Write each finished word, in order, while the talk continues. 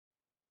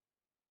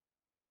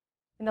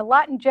In the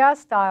Latin jazz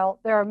style,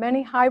 there are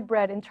many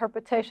hybrid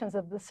interpretations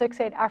of the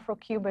 6/8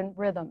 Afro-Cuban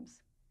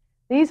rhythms.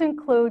 These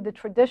include the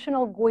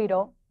traditional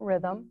Guido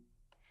rhythm,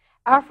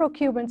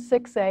 Afro-Cuban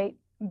 6/8,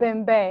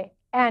 bembe,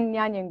 and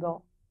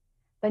Ñañigo.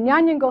 The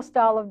Ñañigo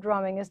style of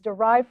drumming is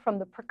derived from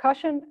the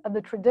percussion of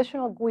the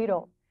traditional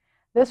Guido.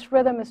 This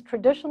rhythm is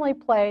traditionally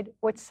played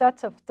with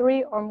sets of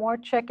 3 or more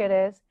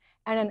chiquites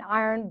and an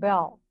iron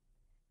bell.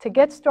 To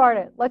get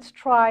started, let's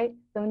try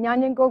the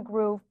Ñañigo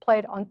groove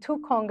played on 2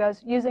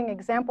 congas using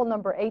example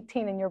number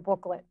 18 in your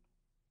booklet.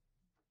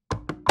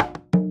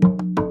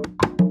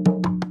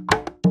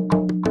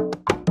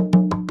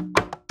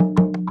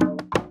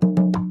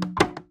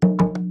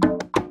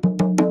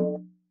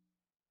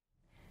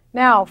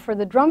 Now, for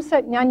the drum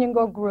set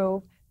Ñañigo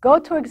groove, go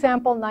to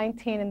example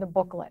 19 in the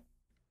booklet.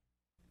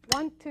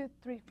 1, 2,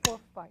 3, 4,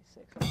 5,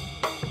 6.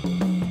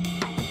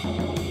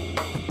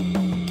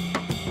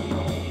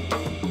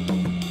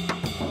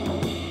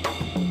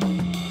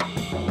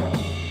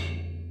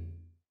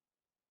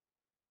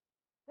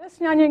 This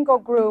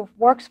Ñañigo groove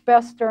works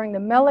best during the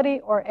melody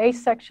or A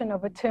section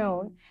of a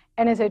tune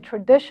and is a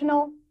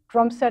traditional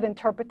drum set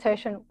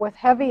interpretation with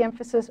heavy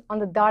emphasis on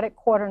the dotted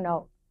quarter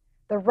note.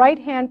 The right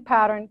hand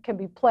pattern can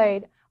be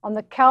played on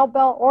the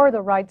cowbell or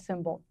the right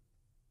cymbal.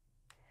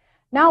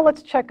 Now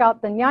let's check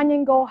out the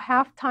Ñañigo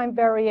half-time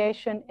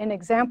variation in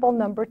example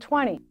number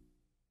 20.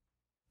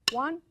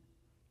 1,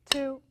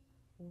 2,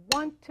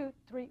 1, 2,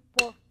 3,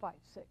 4, 5,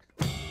 6.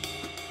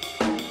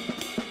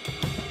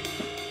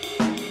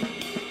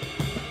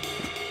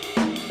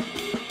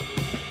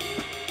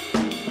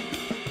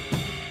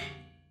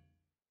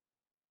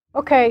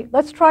 Okay,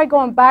 let's try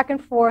going back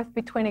and forth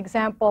between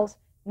examples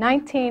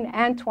 19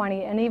 and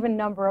 20, an even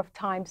number of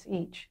times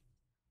each.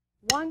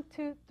 1,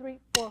 2, 3,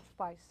 4,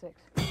 5, 6.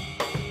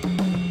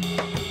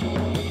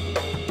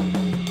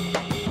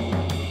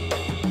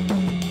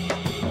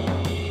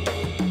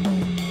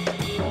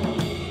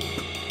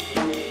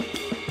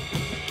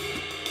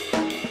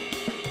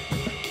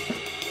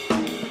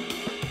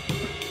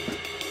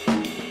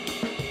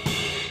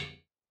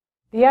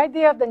 The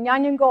idea of the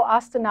Ñañigo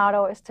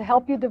ostinato is to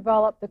help you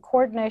develop the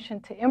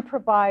coordination to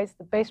improvise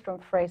the bass drum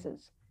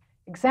phrases.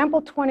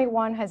 Example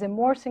 21 has a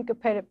more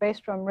syncopated bass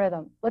drum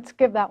rhythm. Let's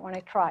give that one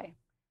a try.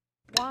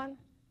 1,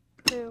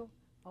 2,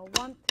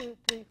 1, 2,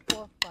 3,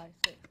 4, 5,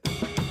 6.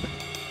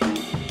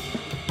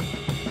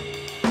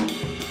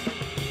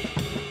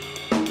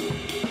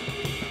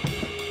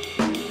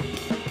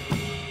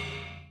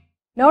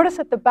 Notice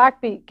that the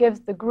backbeat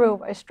gives the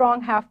groove a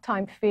strong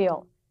half-time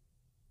feel.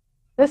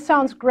 This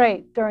sounds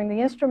great during the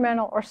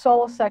instrumental or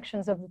solo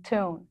sections of the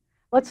tune.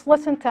 Let's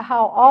listen to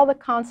how all the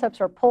concepts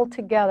are pulled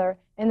together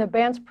in the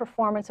band's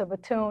performance of a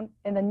tune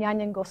in the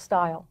Ñañigo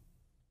style.